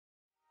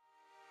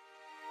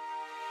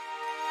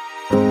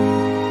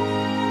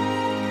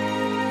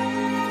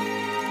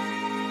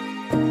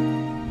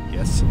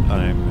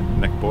I'm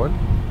Nick Boyle.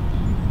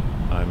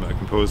 I'm a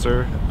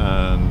composer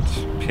and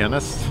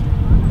pianist,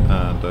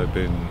 and I've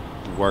been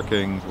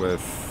working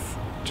with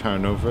Terra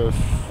Nova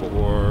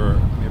for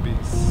maybe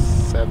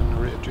 7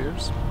 or 8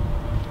 years,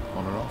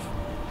 on and off.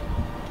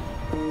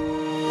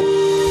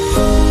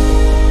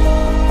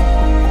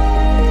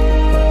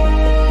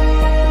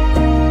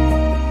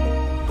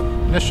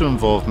 Initial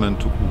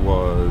involvement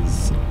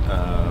was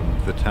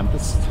the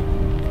Tempest.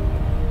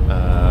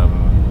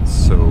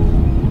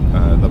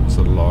 That was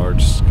a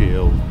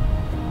large-scale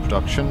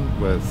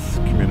production with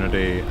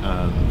community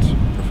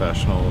and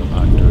professional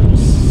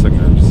actors,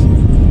 singers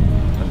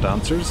and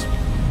dancers,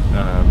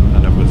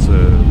 and it was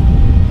a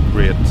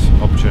great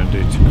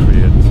opportunity to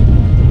create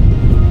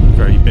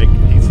very big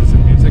pieces of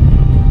music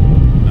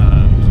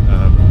and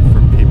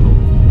for people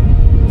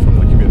from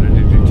the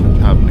community to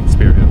have an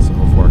experience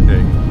of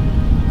working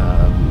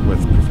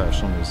with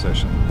professional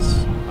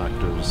musicians,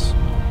 actors,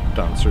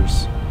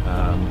 dancers.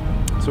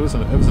 So it was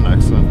an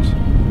excellent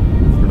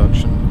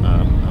production,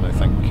 and I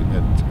think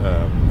it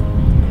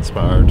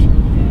inspired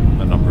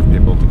a number of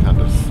people to kind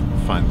of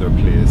find their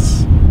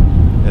place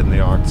in the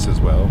arts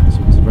as well. So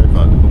it was a very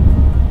valuable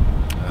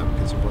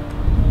piece of work.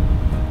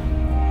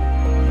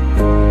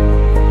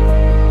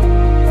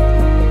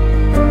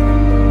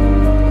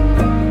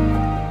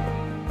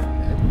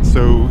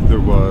 So there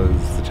was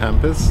The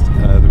Tempest,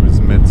 there was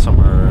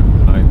Midsummer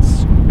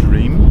Night's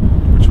Dream,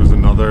 which was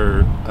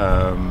another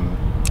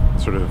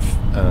sort of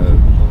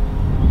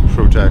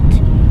project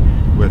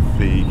with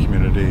the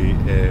community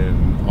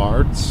in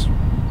Ards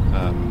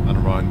and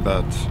around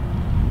that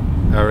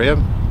area.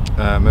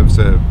 It was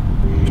a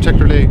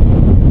particularly, I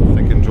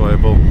think,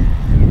 enjoyable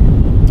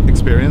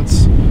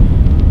experience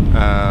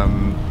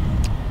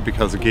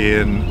because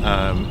again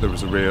there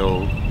was a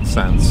real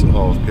sense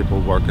of people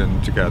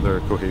working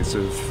together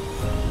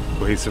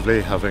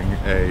cohesively, having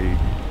a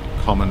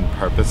common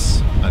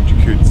purpose, and you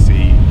could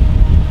see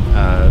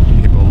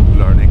people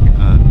learning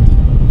and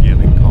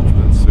gaining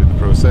confidence through the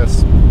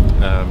process,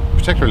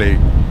 particularly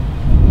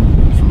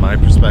from my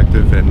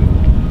perspective in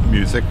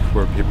music,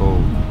 where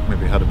people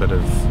maybe had a bit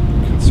of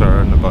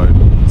concern about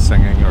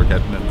singing or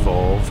getting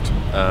involved.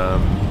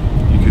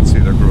 You could see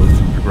their growth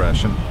and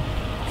progression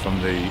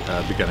from the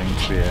beginning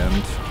to the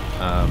end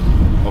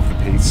of the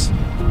piece.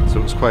 So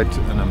it was quite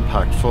an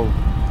impactful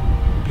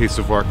piece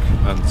of work,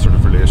 and sort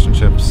of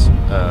relationships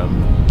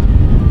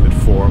that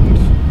formed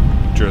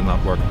during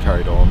that work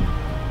carried on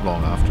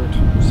long after it.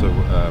 So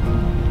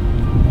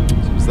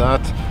it was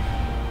that.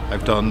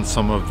 I've done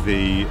some of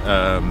the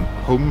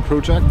home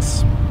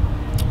projects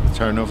with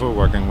Terra Nova,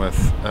 working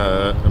with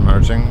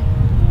emerging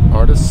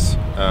artists.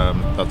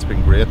 That's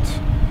been great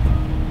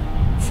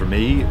for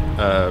me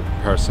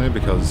personally,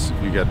 because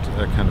you get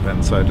a kind of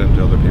insight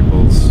into other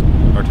people's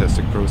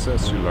artistic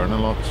process. You learn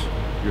a lot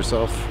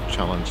yourself,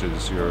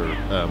 challenges your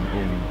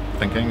own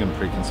thinking and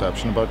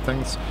preconception about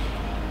things,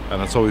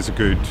 and it's always a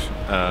good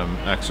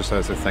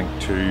exercise, I think,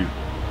 to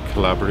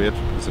collaborate,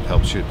 because it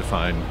helps you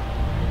define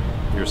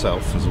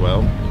yourself as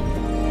well.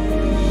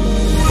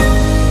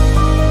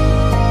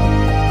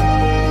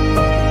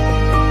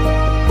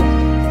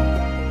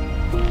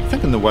 I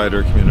think in the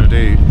wider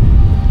community,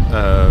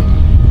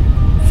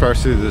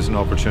 firstly, there's an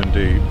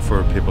opportunity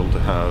for people to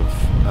have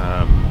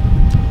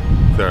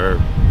their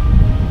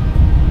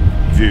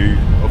view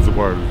of the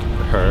world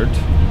heard.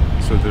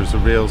 So there's a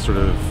real sort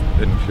of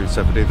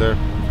inclusivity there.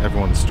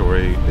 Everyone's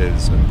story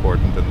is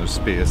important, and there's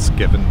space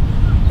given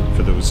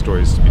for those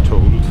stories to be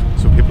told.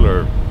 So people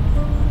are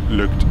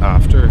looked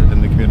after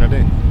in the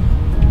community.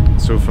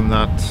 So from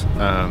that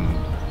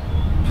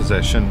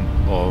position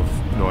of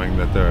knowing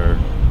that they're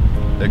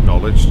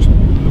acknowledged,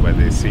 and the way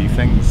they see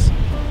things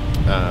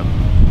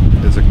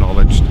is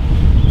acknowledged,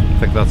 I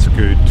think that's a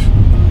good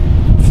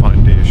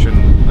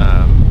foundation,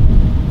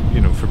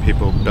 for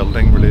people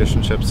building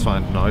relationships,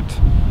 finding out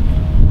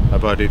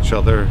about each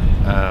other,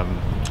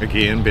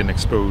 again being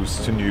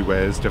exposed to new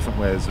ways, different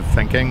ways of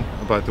thinking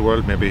about the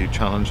world, maybe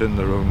challenging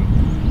their own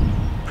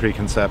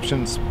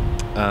preconceptions,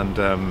 and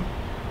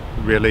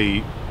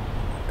really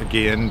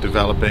again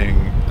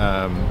developing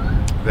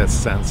this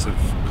sense of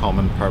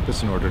common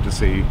purpose in order to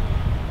see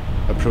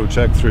a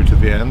project through to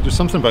the end. There's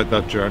something about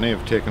that journey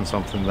of taking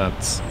something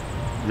that's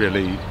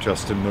really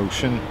just a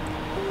notion,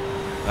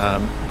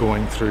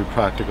 going through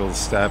practical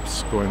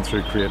steps, going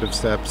through creative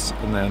steps,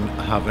 and then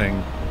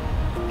having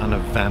an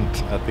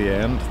event at the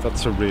end.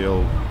 That's a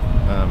real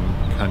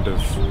kind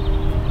of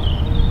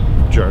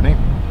journey,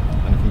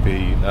 and it can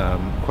be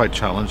quite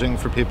challenging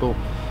for people,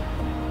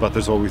 but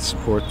there's always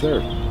support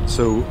there.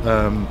 So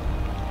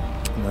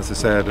as I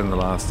said in the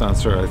last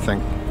answer, I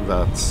think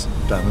that's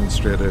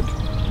demonstrated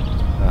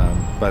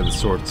by the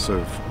sorts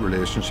of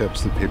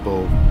relationships that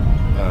people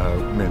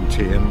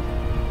maintain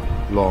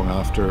long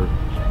after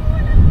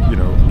a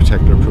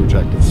particular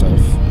project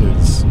itself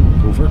is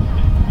over.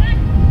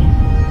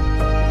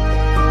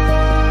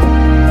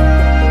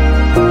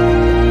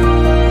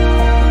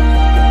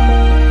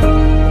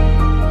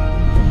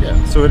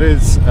 Yeah, so it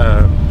is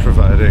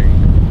providing,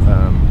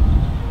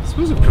 I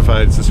suppose it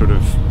provides a sort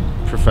of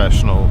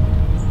professional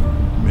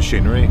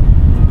machinery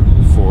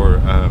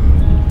for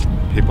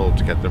people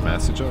to get their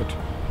message out.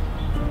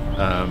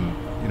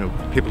 You know,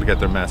 people to get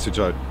their message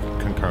out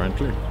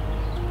concurrently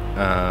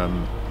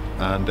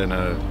and in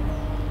a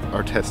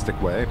artistic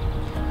way.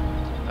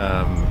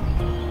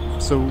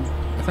 So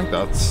I think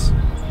that's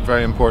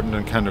very important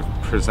in kind of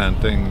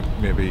presenting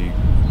maybe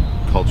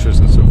cultures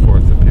and so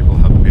forth that people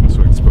haven't been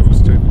so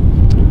exposed to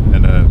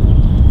in a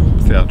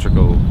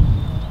theatrical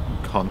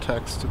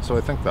context. So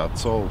I think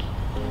that's all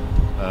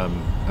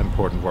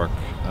important work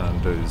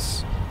and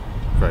is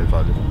very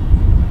valuable.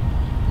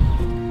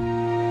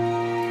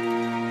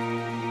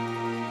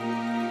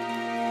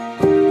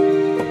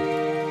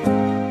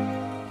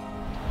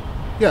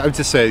 Yeah, I would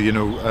just say, you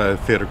know,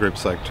 theatre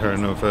groups like Terra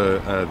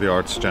Nova, the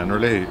arts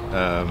generally,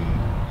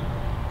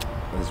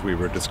 as we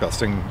were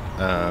discussing,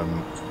 I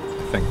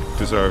think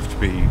deserve to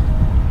be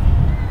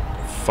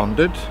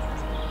funded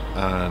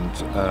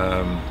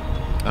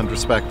and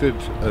respected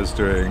as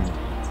doing,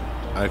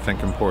 I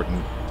think,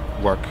 important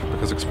work,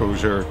 because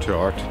exposure to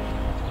art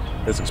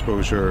is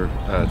exposure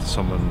to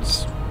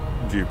someone's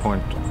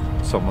viewpoint,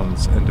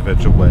 someone's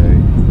individual way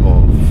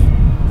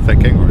of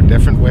thinking, or a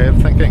different way of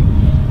thinking,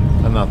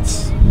 and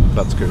that's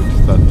good.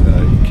 That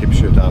keeps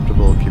you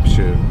adaptable, keeps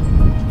you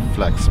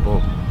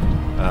flexible,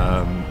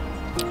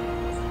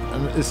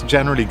 and it's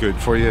generally good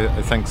for you,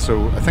 I think.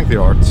 So I think the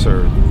arts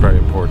are very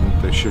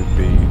important. They should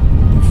be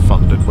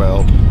funded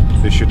well.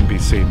 They shouldn't be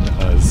seen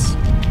as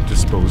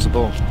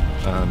disposable.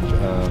 And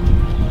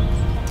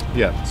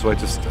yeah, so I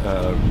just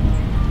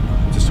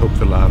hope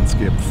the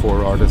landscape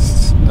for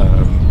artists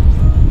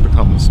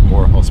becomes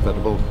more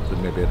hospitable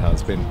than maybe it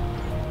has been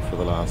for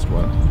the last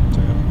while.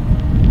 So, yeah.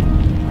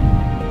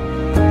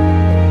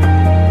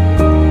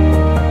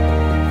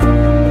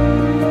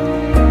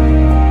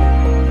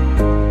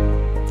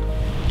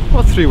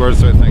 Well, 3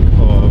 words I think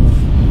of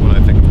when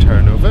I think of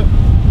Terra Nova.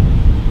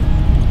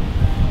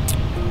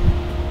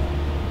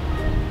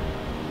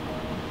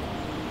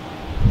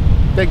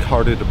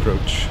 Big-hearted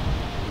approach.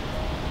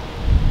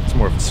 It's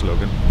more of a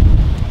slogan.